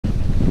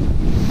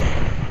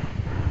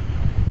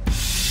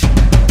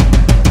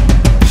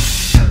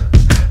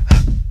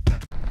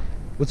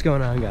What's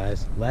going on,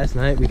 guys? Last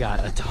night we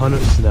got a ton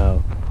of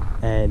snow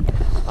and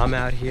I'm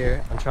out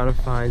here. I'm trying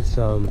to find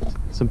some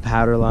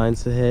powder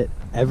lines to hit.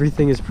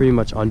 Everything is pretty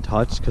much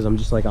untouched because I'm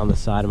just like on the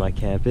side of my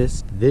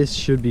campus. This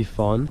should be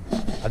fun.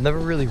 I've never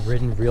really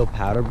ridden real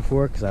powder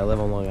before because I live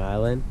on Long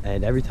Island,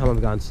 and every time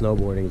I've gone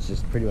snowboarding it's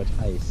just pretty much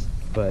ice.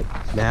 But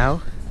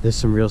now there's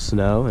some real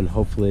snow and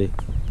hopefully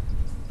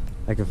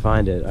I can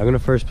find it. I'm gonna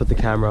first put the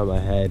camera on my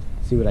head,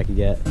 see what I can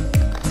get.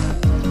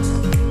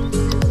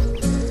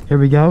 Here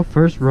we go,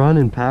 first run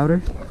in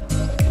powder. Oh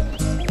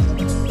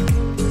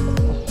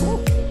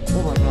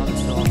my god,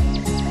 it's soft.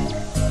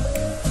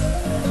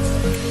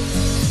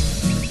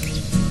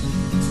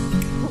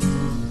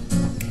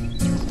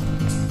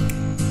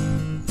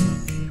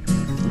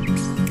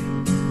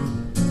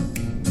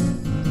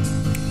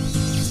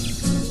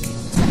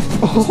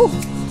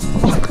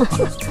 Oh.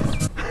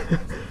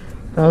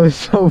 That was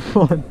so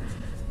fun.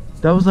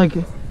 That was like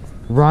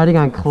riding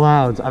on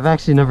clouds. I've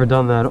actually never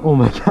done that. Oh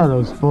my god, that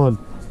was fun.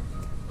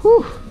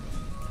 Whew.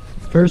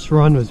 First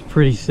run was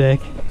pretty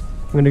sick.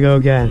 I'm gonna go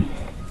again.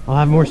 I'll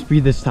have more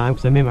speed this time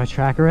because I made my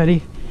track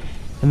already,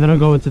 and then I'll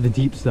go into the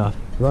deep stuff.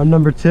 Run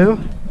number 2.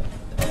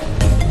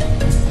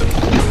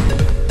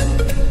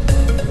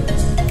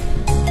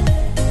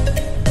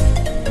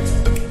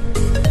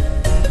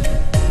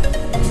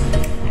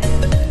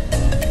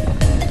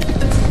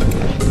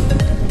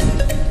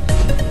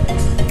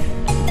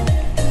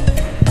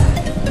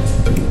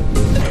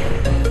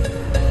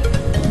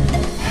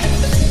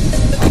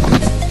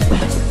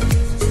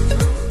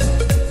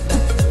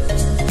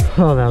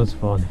 Oh, that was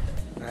fun.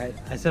 All right,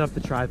 I set up the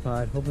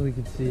tripod. Hopefully we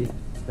can see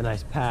the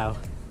nice pow.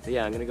 But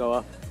yeah, I'm gonna go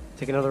up,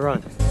 take another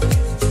run.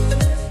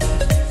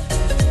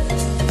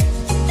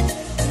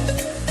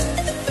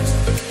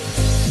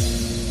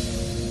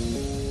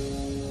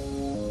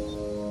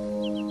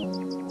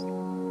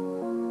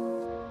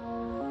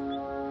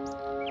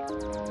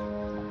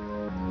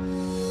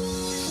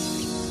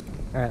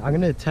 All right, I'm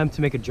gonna attempt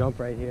to make a jump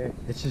right here.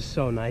 It's just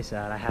so nice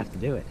out, I have to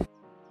do it.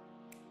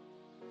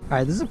 All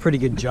right, this is a pretty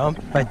good jump,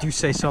 if I do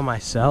say so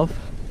myself.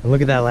 And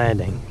look at that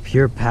landing,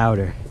 pure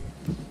powder.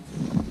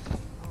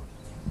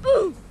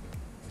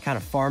 Kind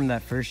of farmed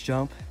that first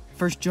jump.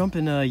 First jump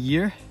in a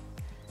year.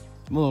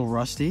 I'm a little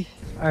rusty.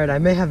 All right, I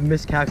may have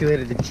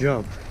miscalculated the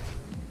jump.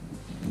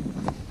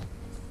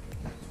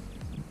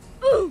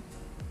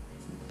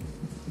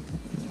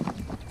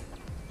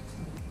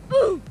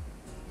 All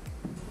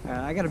right,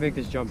 I gotta make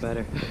this jump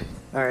better.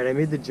 All right, I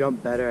made the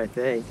jump better, I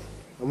think.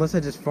 Unless I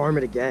just farm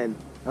it again.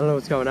 I don't know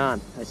what's going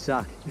on. I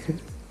suck.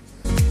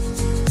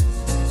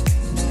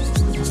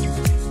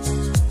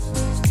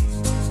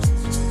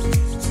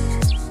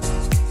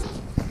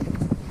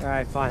 All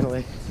right,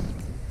 finally.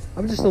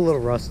 I'm just a little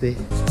rusty.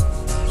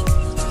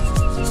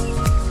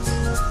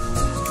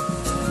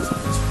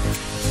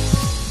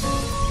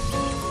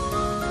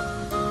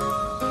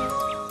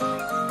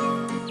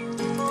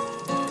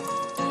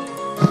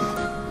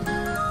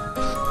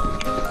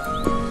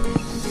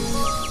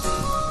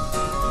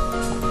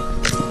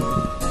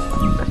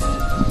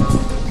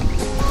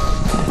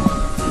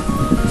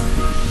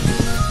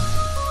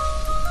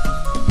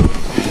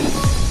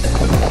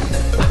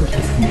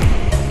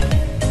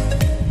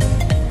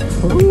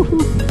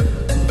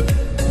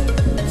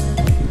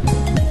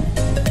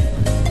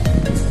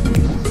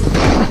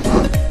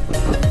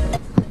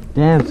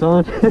 Damn,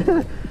 son.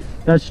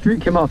 That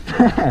street came out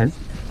fast.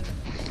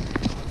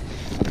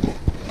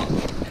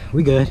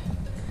 We good.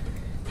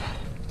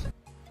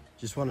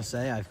 Just want to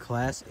say I have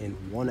class in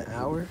 1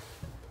 hour.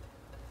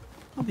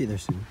 I'll be there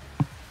soon.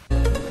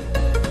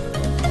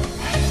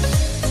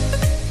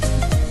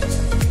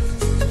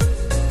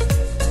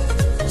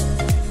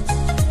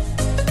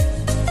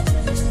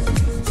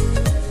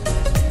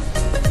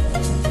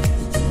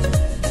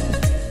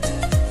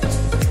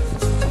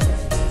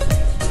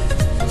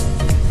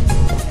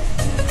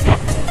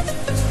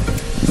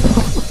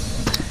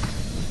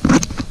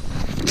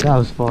 That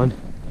was fun.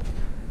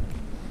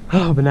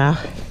 Oh, but now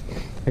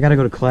I gotta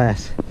go to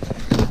class.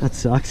 That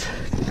sucks.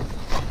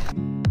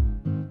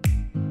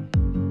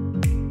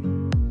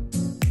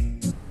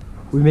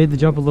 We made the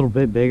jump a little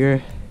bit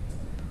bigger.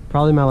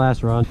 Probably my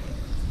last run.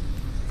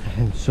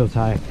 I'm so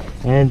tired.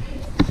 And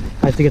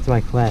I have to get to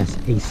my class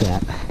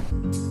ASAP.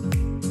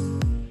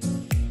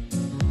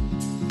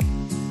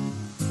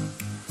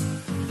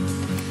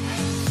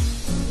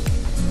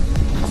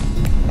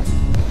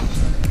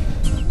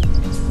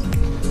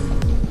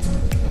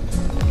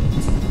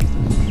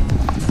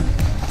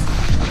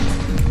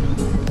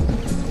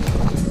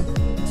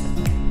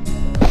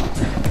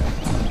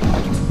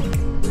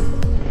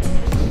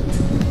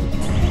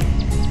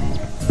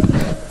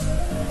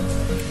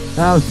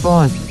 That was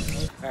fun.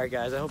 All right,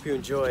 guys, I hope you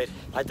enjoyed.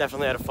 I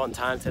definitely had a fun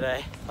time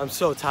today. I'm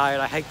so tired.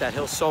 I hiked that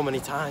hill so many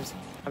times.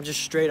 I'm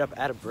just straight up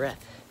out of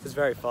breath. It was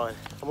very fun.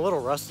 I'm a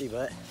little rusty,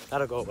 but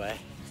that'll go away.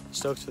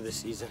 Stoked for this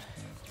season.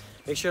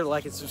 Make sure to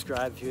like and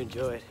subscribe if you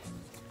enjoyed.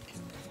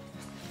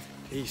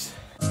 Peace.